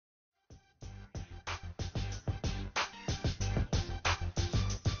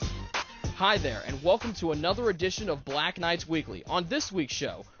Hi there, and welcome to another edition of Black Knights Weekly. On this week's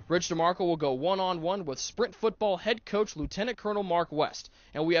show, Rich DeMarco will go one-on-one with Sprint football head coach Lieutenant Colonel Mark West,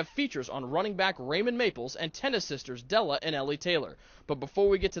 and we have features on running back Raymond Maples and tennis sisters Della and Elle Taylor. But before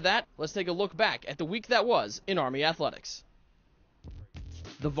we get to that, let's take a look back at the week that was in Army athletics.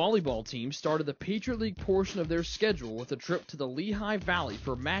 The volleyball team started the Patriot League portion of their schedule with a trip to the Lehigh Valley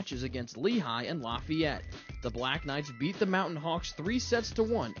for matches against Lehigh and Lafayette. The Black Knights beat the Mountain Hawks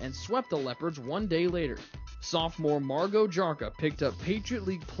 3-1 and swept the Leopards one day later. Sophomore Margot Jarka picked up Patriot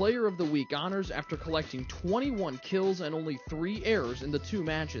League Player of the Week honors after collecting 21 kills and only 3 errors in the 2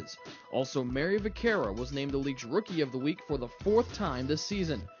 matches. Also, Mary Vaquera was named the league's Rookie of the Week for the 4th time this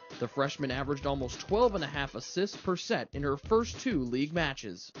season. The freshman averaged almost 12.5 assists per set in her first 2 league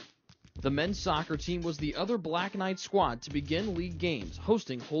matches. The men's soccer team was the other Black Knight squad to begin league games,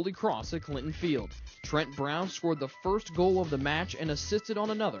 hosting Holy Cross at Clinton Field. Trent Brown scored the first goal of the match and assisted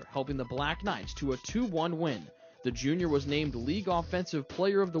on another, helping the Black Knights to a 2-1 win. The junior was named League Offensive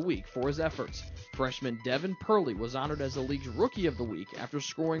Player of the Week for his efforts. Freshman Devin Purley was honored as the league's Rookie of the Week after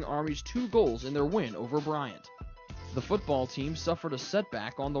scoring Army's 2 goals in their win over Bryant. The football team suffered a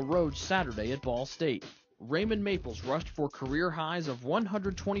setback on the road Saturday at Ball State. Raymond Maples rushed for career highs of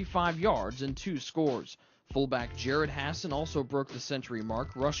 125 yards and 2 scores. Fullback Jared Hassan also broke the century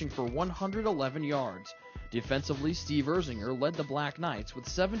mark, rushing for 111 yards. Defensively, Steve Erzinger led the Black Knights with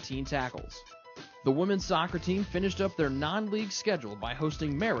 17 tackles. The women's soccer team finished up their non-league schedule by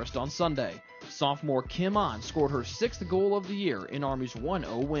hosting Marist on Sunday. Sophomore Kim On scored her 6th goal of the year in Army's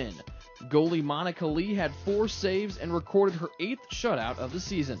 1-0 win. Goalie Monica Lee had 4 saves and recorded her 8th shutout of the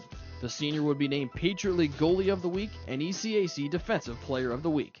season. The senior would be named Patriot League Goalie of the Week and ECAC Defensive Player of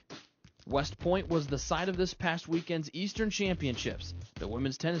the Week. West Point was the site of this past weekend's Eastern Championships. The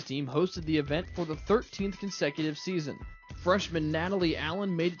women's tennis team hosted the event for the 13th consecutive season. Freshman Natalie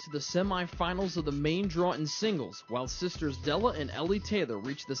Allen made it to the semifinals of the main draw in singles, while sisters Della and Elle Taylor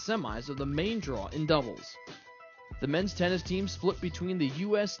reached the semis of the main draw in doubles. The men's tennis team split between the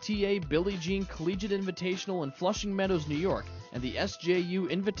USTA Billie Jean Collegiate Invitational in Flushing Meadows, New York, and the SJU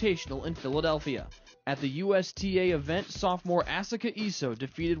Invitational in Philadelphia. At the USTA event, sophomore Asika Iso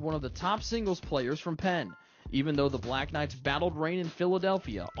defeated one of the top singles players from Penn. Even though the Black Knights battled rain in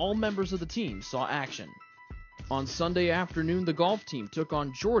Philadelphia, all members of the team saw action. On Sunday afternoon, the golf team took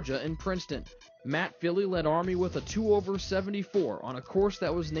on Georgia in Princeton. Matt Philly led Army with a 2-over-74 on a course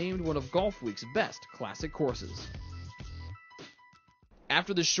that was named one of Golf Week's best classic courses.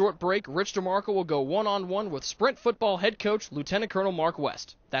 After this short break, Rich DeMarco will go one-on-one with Sprint football head coach Lieutenant Colonel Mark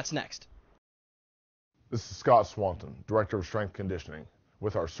West. That's next. This is Scott Swanton, Director of Strength Conditioning,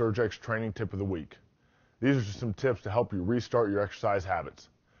 with our SurgeX Training Tip of the Week. These are just some tips to help you restart your exercise habits.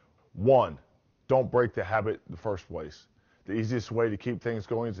 1. Don't break the habit in the first place. The easiest way to keep things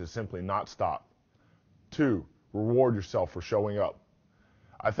going is to simply not stop. 2. Reward yourself for showing up.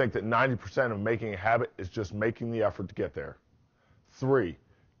 I think that 90% of making a habit is just making the effort to get there. 3.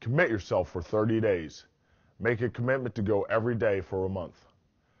 Commit yourself for 30 days. Make a commitment to go every day for a month.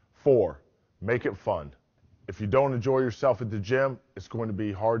 4. Make it fun. If you don't enjoy yourself at the gym, it's going to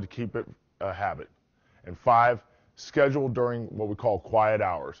be hard to keep it a habit. And 5. Schedule during what we call quiet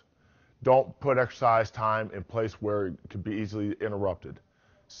hours. Don't put exercise time in place where it could be easily interrupted.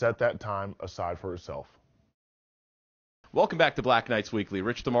 Set that time aside for yourself. Welcome back to Black Knights Weekly.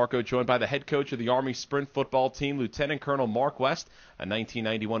 Rich DeMarco joined by the head coach of the Army Sprint football team, Lieutenant Colonel Mark West, a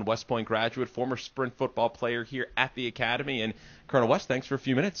 1991 West Point graduate, former Sprint football player here at the Academy. And Colonel West, thanks for a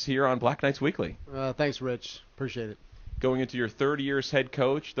few minutes here on Black Knights Weekly. Thanks, Rich. Appreciate it. Going into your 3rd year as head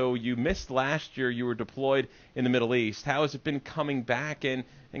coach, though you missed last year, you were deployed in the Middle East. How has it been coming back and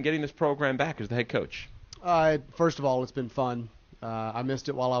getting this program back as the head coach? First of all, it's been fun. I missed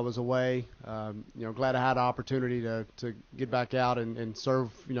it while I was away. Glad I had an opportunity to get back out and serve,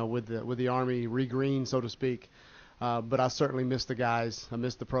 with the Army re-green, so to speak. But I certainly missed the guys. I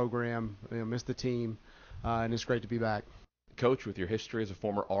missed the program. Missed the team, and it's great to be back. Coach, with your history as a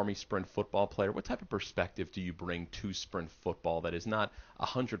former Army Sprint football player, what type of perspective do you bring to Sprint football that is not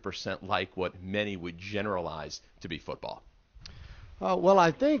 100% like what many would generalize to be football? Well,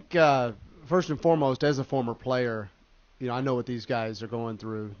 I think first and foremost, as a former player, I know what these guys are going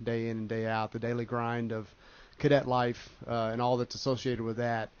through day in and day out, the daily grind of cadet life and all that's associated with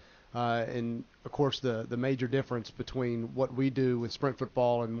that. And, of course, the major difference between what we do with Sprint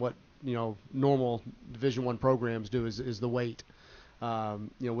football and what normal Division I programs do is the weight. With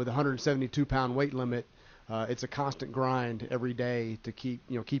a 172-pound weight limit, it's a constant grind every day to keep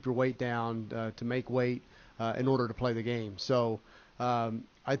your weight down, to make weight in order to play the game. So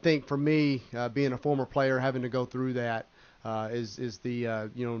I think for me, being a former player, having to go through that, is the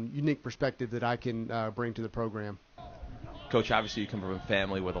unique perspective that I can bring to the program. Coach, obviously you come from a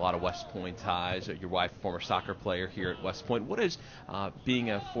family with a lot of West Point ties. Your wife, former soccer player here at West Point. What is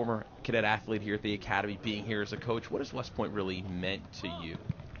being a former cadet athlete here at the academy, being here as a coach, what has West Point really meant to you?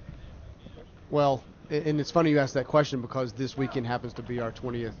 Well, and it's funny you asked that question because this weekend happens to be our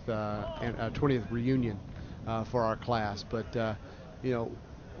 20th reunion for our class. But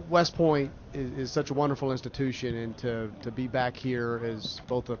West Point is such a wonderful institution, and to be back here as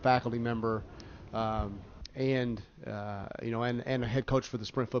both a faculty member and a head coach for the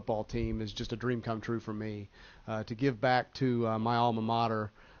Sprint football team is just a dream come true for me. To give back to my alma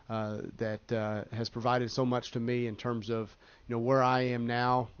mater that has provided so much to me in terms of where I am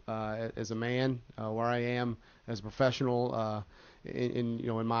now as a man, where I am as a professional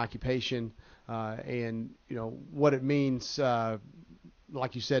in my occupation, and what it means.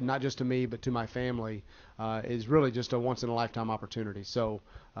 Like you said, not just to me but to my family, is really just a once-in-a-lifetime opportunity. So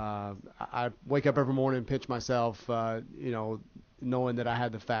I wake up every morning and pinch myself, knowing that I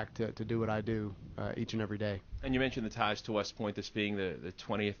had the fact to do what I do each and every day. And you mentioned the ties to West Point, this being the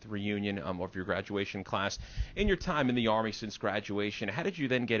 20th reunion of your graduation class. In your time in the Army since graduation, how did you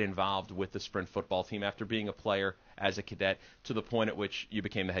then get involved with the Sprint football team after being a player as a cadet to the point at which you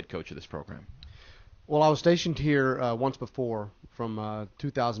became the head coach of this program? Well, I was stationed here once before, from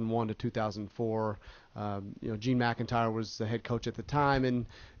 2001 to 2004. Gene McIntyre was the head coach at the time, and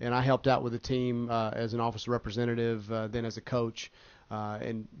I helped out with the team as an officer representative, then as a coach,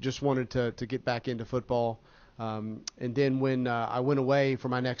 and just wanted to get back into football. And then when I went away for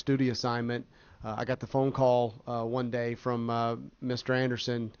my next duty assignment, I got the phone call one day from Mr.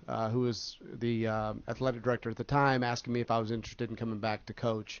 Anderson, who was the athletic director at the time, asking me if I was interested in coming back to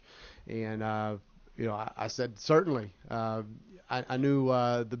coach. And I said certainly. I knew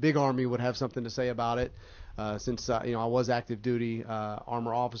the big Army would have something to say about it, since I was active duty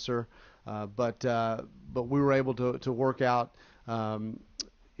armor officer, but we were able to work out.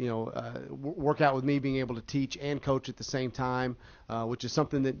 Work out with me being able to teach and coach at the same time, which is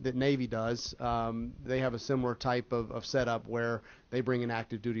something that Navy does. They have a similar type of setup where they bring an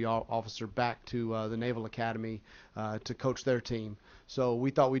active duty officer back to the Naval Academy to coach their team. So we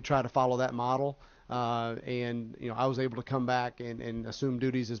thought we'd try to follow that model. And I was able to come back and assume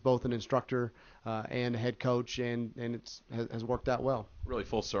duties as both an instructor and a head coach, and it has worked out well. Really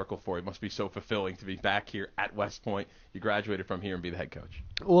full circle for you. It must be so fulfilling to be back here at West Point. You graduated from here and be the head coach.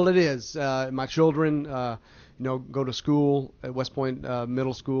 Well, it is. My children, go to school at West Point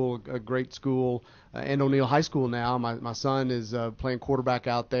Middle School, a great school, and O'Neill High School now. My son is playing quarterback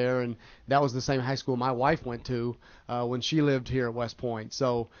out there, and that was the same high school my wife went to when she lived here at West Point.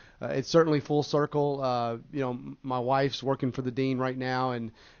 So it's certainly full circle. My wife's working for the dean right now,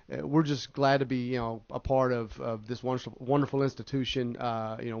 and we're just glad to be, a part of this wonderful institution,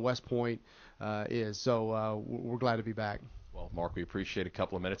 West Point is. So we're glad to be back. Well, Mark, we appreciate a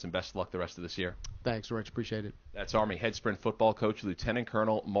couple of minutes, and best of luck the rest of this year. Thanks, Rich. Appreciate it. That's Army head sprint football coach, Lieutenant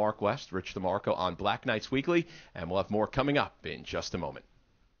Colonel Mark West, Rich DeMarco on Black Knights Weekly, and we'll have more coming up in just a moment.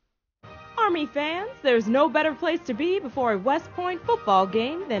 Army fans, there's no better place to be before a West Point football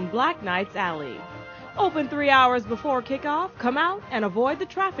game than Black Knights Alley. Open 3 hours before kickoff, come out and avoid the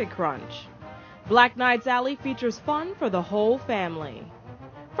traffic crunch. Black Knights Alley features fun for the whole family.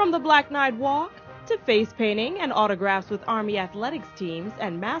 From the Black Knight Walk, to face painting and autographs with Army athletics teams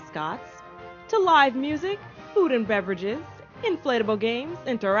and mascots, to live music, food and beverages, inflatable games,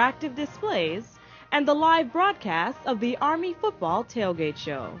 interactive displays, and the live broadcast of the Army Football Tailgate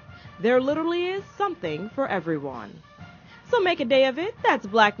Show. There literally is something for everyone. So make a day of it. That's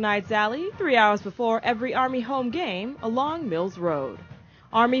Black Knights Alley, 3 hours before every Army home game along Mills Road.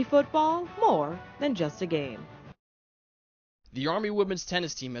 Army football, more than just a game. The Army women's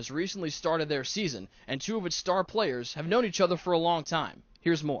tennis team has recently started their season, and two of its star players have known each other for a long time.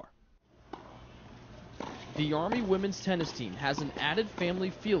 Here's more. The Army women's tennis team has an added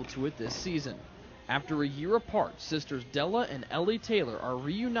family feel to it this season. After a year apart, sisters Della and Elle Taylor are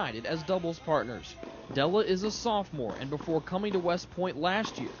reunited as doubles partners. Della is a sophomore, and before coming to West Point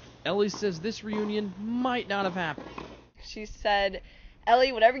last year, Elle says this reunion might not have happened. She said,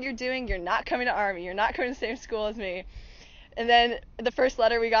 "Ellie, whatever you're doing, you're not coming to Army. You're not going to the same school as me." And then the first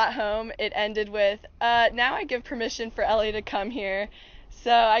letter we got home, it ended with, "Now I give permission for Ellie to come here."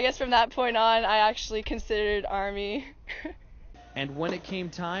 So I guess from that point on, I actually considered Army. And when it came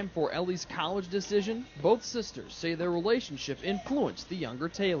time for Ellie's college decision, both sisters say their relationship influenced the younger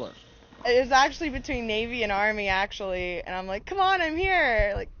Taylor. It was actually between Navy and Army, actually. And I'm like, come on, I'm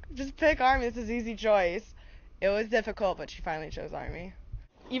here. Like, just pick Army. This is an easy choice. It was difficult, but she finally chose Army.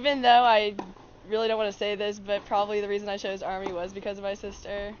 Even though I really don't want to say this, but probably the reason I chose Army was because of my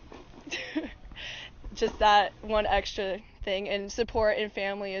sister. Just that one extra thing, and support and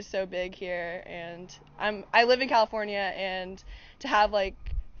family is so big here, and I live in California, and to have like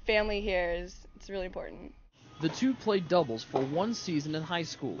family here it's really important. The two played doubles for one season in high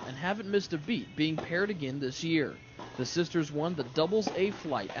school and haven't missed a beat, being paired again this year. The sisters won the doubles A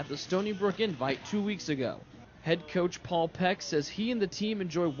flight at the Stony Brook Invite 2 weeks ago. Head coach Paul Peck says he and the team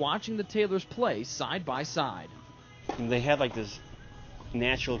enjoy watching the Taylors play side by side. They had like this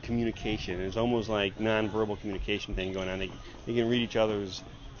natural communication. It's almost like nonverbal communication thing going on. They can read each other's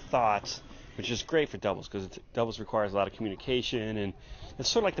thoughts, which is great for doubles because doubles requires a lot of communication, and it's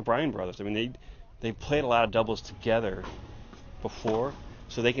sort of like the Bryan brothers. I mean, they played a lot of doubles together before,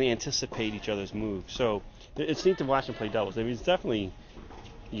 so they can anticipate each other's moves. So it's neat to watch them play doubles. I mean, it's definitely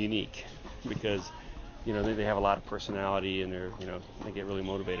unique because they have a lot of personality, and they get really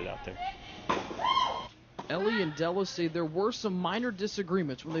motivated out there. Ellie and Della say there were some minor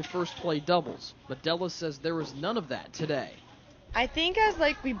disagreements when they first played doubles, but Della says there was none of that today. I think as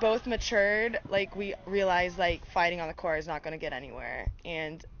we both matured, we realized fighting on the court is not going to get anywhere,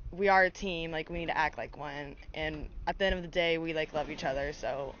 and we are a team. We need to act like one, and at the end of the day, we love each other,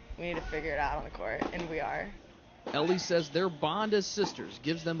 so we need to figure it out on the court, and we are. Ellie says their bond as sisters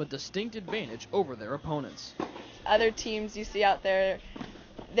gives them a distinct advantage over their opponents. Other teams you see out there,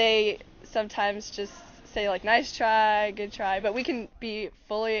 they sometimes just say nice try, good try, but we can be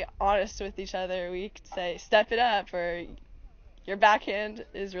fully honest with each other. We could say step it up, or your backhand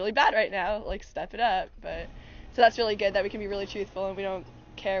is really bad right now, step it up. But so that's really good that we can be really truthful, and we don't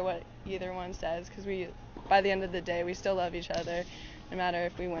care what either one says, because by the end of the day, we still love each other, no matter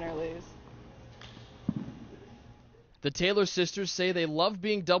if we win or lose. The Taylor sisters say they love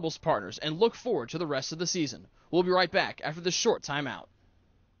being doubles partners and look forward to the rest of the season. We'll be right back after this short timeout.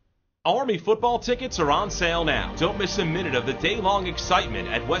 Army football tickets are on sale now. Don't miss a minute of the day-long excitement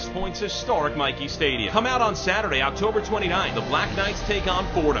at West Point's historic Michie Stadium. Come out on Saturday, October 29th. The Black Knights take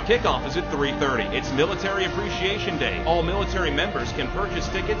on Fordham. Kickoff is at 3:30. It's Military Appreciation Day. All military members can purchase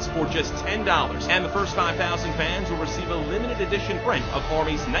tickets for just $10, and the first 5,000 fans will receive a limited edition print of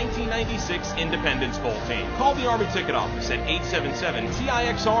Army's 1996 Independence Bowl team. Call the Army ticket office at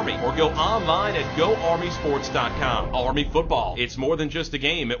 877-TIX-ARMY or go online at GoArmySports.com. Army football. It's more than just a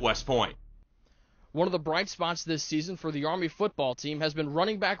game at West Point. One of the bright spots this season for the Army football team has been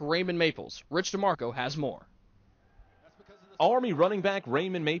running back Raymond Maples. Rich DeMarco has more. Army running back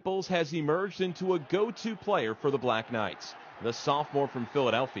Raymond Maples has emerged into a go-to player for the Black Knights. The sophomore from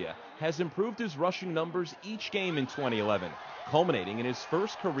Philadelphia has improved his rushing numbers each game in 2011, culminating in his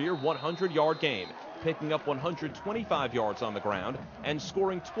first career 100-yard game, picking up 125 yards on the ground and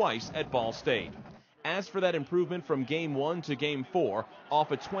scoring twice at Ball State. As for that improvement from Game 1 to Game 4,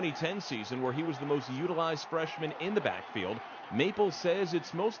 off a 2010 season where he was the most utilized freshman in the backfield, Maples says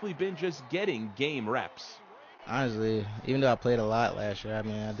it's mostly been just getting game reps. Honestly, even though I played a lot last year, I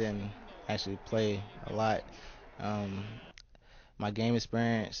didn't actually play a lot. My game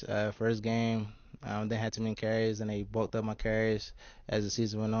experience, first game, didn't have too many carries, and they bulked up my carries as the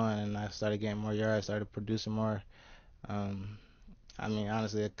season went on, and I started getting more yards, started producing more.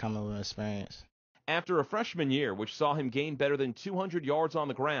 Honestly, it comes with experience. After a freshman year, which saw him gain better than 200 yards on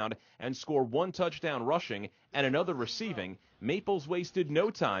the ground and score 1 touchdown rushing and another receiving, Maples wasted no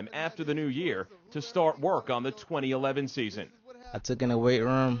time after the new year to start work on the 2011 season. I took in the weight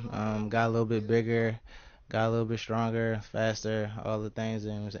room, got a little bit bigger, got a little bit stronger, faster, all the things,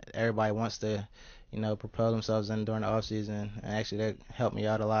 and everybody wants to, propel themselves in during the offseason, and actually that helped me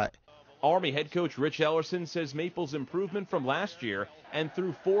out a lot. Army head coach Rich Ellerson says Maples' improvement from last year and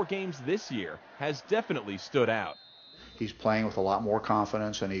through 4 games this year has definitely stood out. He's playing with a lot more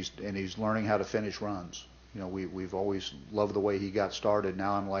confidence, and he's learning how to finish runs. We've always loved the way he got started.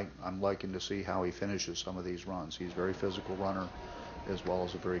 Now I'm liking to see how he finishes some of these runs. He's a very physical runner, as well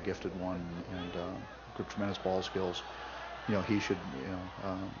as a very gifted one, and tremendous ball skills. He should.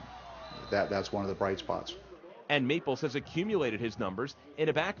 That's one of the bright spots. And Maples has accumulated his numbers in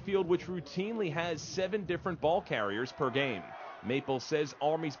a backfield which routinely has 7 different ball carriers per game. Maples says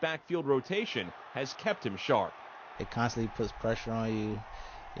Army's backfield rotation has kept him sharp. It constantly puts pressure on you.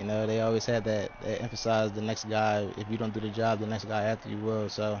 They always had that emphasize the next guy. If you don't do the job, the next guy after you will.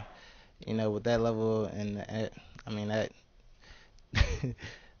 So, with that level and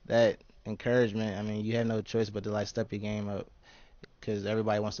that encouragement, you have no choice but to step your game up because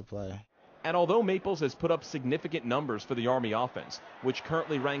everybody wants to play. And although Maples has put up significant numbers for the Army offense, which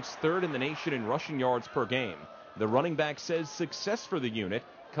currently ranks 3rd in the nation in rushing yards per game, the running back says success for the unit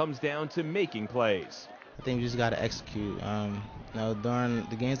comes down to making plays. I think we just got to execute. During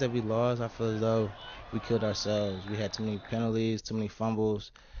the games that we lost, I feel as though we killed ourselves. We had too many penalties, too many fumbles,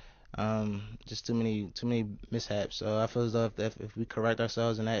 just too many mishaps. So I feel as though if we correct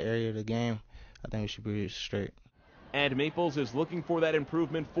ourselves in that area of the game, I think we should be straight. And Maples is looking for that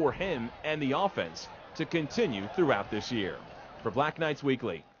improvement for him and the offense to continue throughout this year. For Black Knights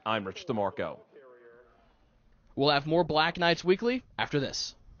Weekly, I'm Rich DeMarco. We'll have more Black Knights Weekly after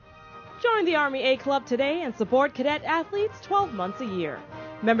this. Join the Army A Club today and support cadet athletes 12 months a year.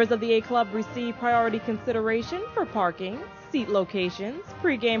 Members of the A Club receive priority consideration for parking, seat locations,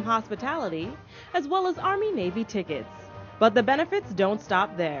 pregame hospitality, as well as Army-Navy tickets. But the benefits don't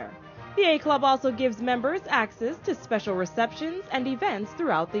stop there. The A Club also gives members access to special receptions and events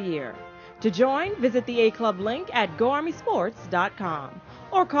throughout the year. To join, visit the A Club link at goarmysports.com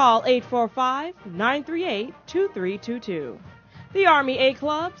or call 845-938-2322. The Army A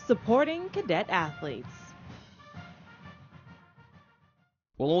Club, supporting cadet athletes.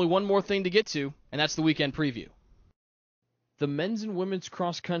 Well, only one more thing to get to, and that's the weekend preview. The men's and women's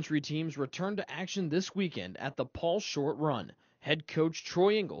cross-country teams return to action this weekend at the Paul Short Run. Head coach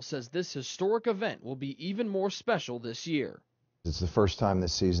Troy Engel says this historic event will be even more special this year. It's the first time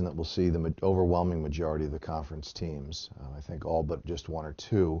this season that we'll see the overwhelming majority of the conference teams. I think all but just one or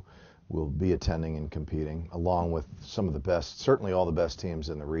two will be attending and competing, along with some of the best, certainly all the best teams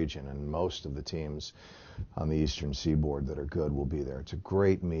in the region, and most of the teams on the eastern seaboard that are good will be there. It's a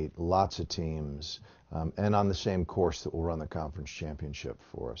great meet, lots of teams, and on the same course that will run the conference championship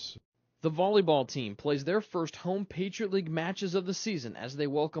for us. The volleyball team plays their first home Patriot League matches of the season as they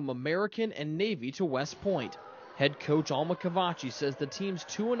welcome American and Navy to West Point. Head coach Alma Cavacci says the team's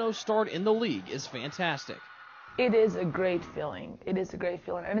 2-0 start in the league is fantastic. It is a great feeling. It is a great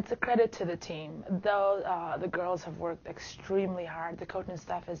feeling, and it's a credit to the team. Though the girls have worked extremely hard, the coaching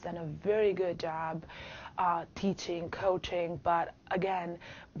staff has done a very good job teaching, coaching, but again,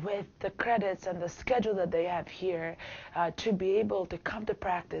 with the credits and the schedule that they have here, to be able to come to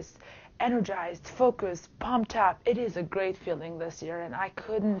practice energized, focused, pumped up, it is a great feeling this year, and I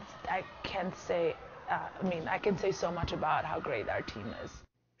can say so much about how great our team is.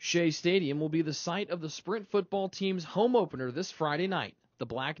 Shea Stadium will be the site of the Sprint football team's home opener this Friday night. The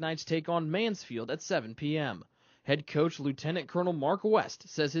Black Knights take on Mansfield at 7 p.m. Head coach Lieutenant Colonel Mark West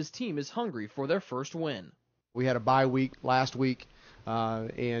says his team is hungry for their first win. We had a bye week last week,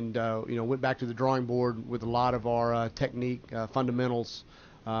 and went back to the drawing board with a lot of our technique, fundamentals,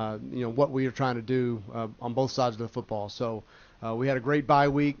 what we are trying to do on both sides of the football. So we had a great bye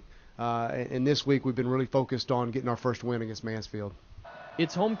week, and this week we've been really focused on getting our first win against Mansfield.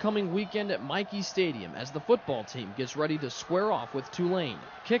 It's homecoming weekend at Michie Stadium as the football team gets ready to square off with Tulane.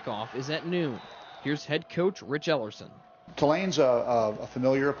 Kickoff is at noon. Here's head coach Rich Ellerson. Tulane's a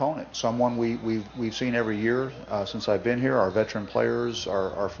familiar opponent, someone we've seen every year since I've been here. Our veteran players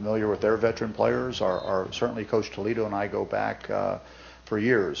are familiar with their veteran players. Certainly Coach Toledo and I go back for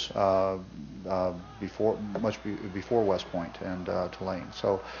years, before West Point and Tulane.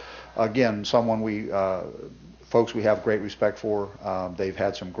 So again, someone folks we have great respect for. They've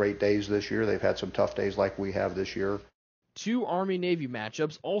had some great days this year. They've had some tough days like we have this year. Two Army-Navy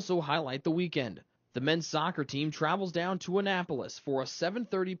matchups also highlight the weekend. The men's soccer team travels down to Annapolis for a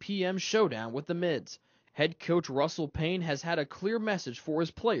 7:30 p.m. showdown with the Mids. Head coach Russell Payne has had a clear message for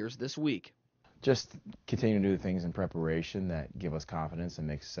his players this week. Just continue to do the things in preparation that give us confidence and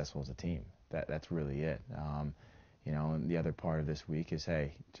make us successful as a team. That's really it. And the other part of this week is,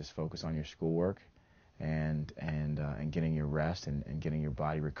 hey, just focus on your schoolwork and getting your rest and getting your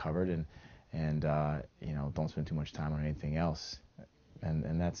body recovered and don't spend too much time on anything else.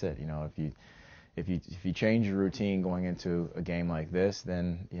 And that's it. If you change your routine going into a game like this,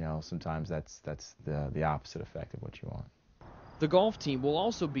 then sometimes that's the opposite effect of what you want. The golf team will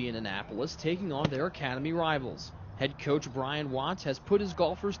also be in Annapolis taking on their academy rivals. Head coach Brian Watts has put his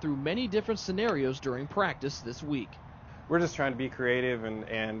golfers through many different scenarios during practice this week. We're just trying to be creative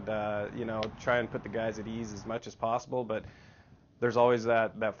and try and put the guys at ease as much as possible, but there's always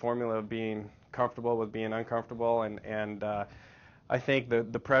that formula of being comfortable with being uncomfortable, and I think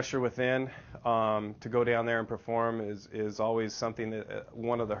the pressure within to go down there and perform is always something that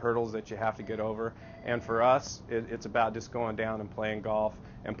one of the hurdles that you have to get over. And for us, it's about just going down and playing golf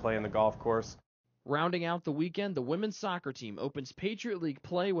and playing the golf course. Rounding out the weekend, the women's soccer team opens Patriot League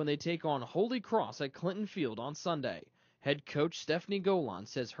play when they take on Holy Cross at Clinton Field on Sunday. Head coach Stephanie Golan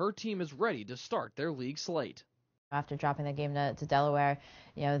says her team is ready to start their league slate. After dropping the game to Delaware,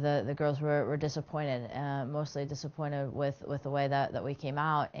 the girls were disappointed, mostly disappointed with the way that we came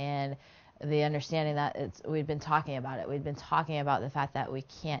out. And the understanding that we'd been talking about it. We'd been talking about the fact that we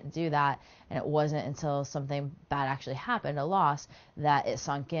can't do that, and it wasn't until something bad actually happened, a loss, that it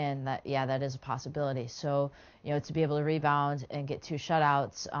sunk in that, yeah, that is a possibility. So, to be able to rebound and get 2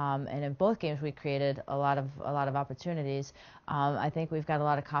 shutouts, and in both games we created a lot of opportunities. I think we've got a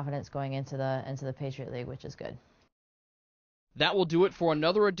lot of confidence going into the Patriot League, which is good. That will do it for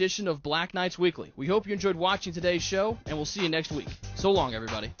another edition of Black Knights Weekly. We hope you enjoyed watching today's show, and we'll see you next week. So long,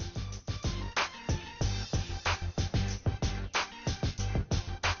 everybody.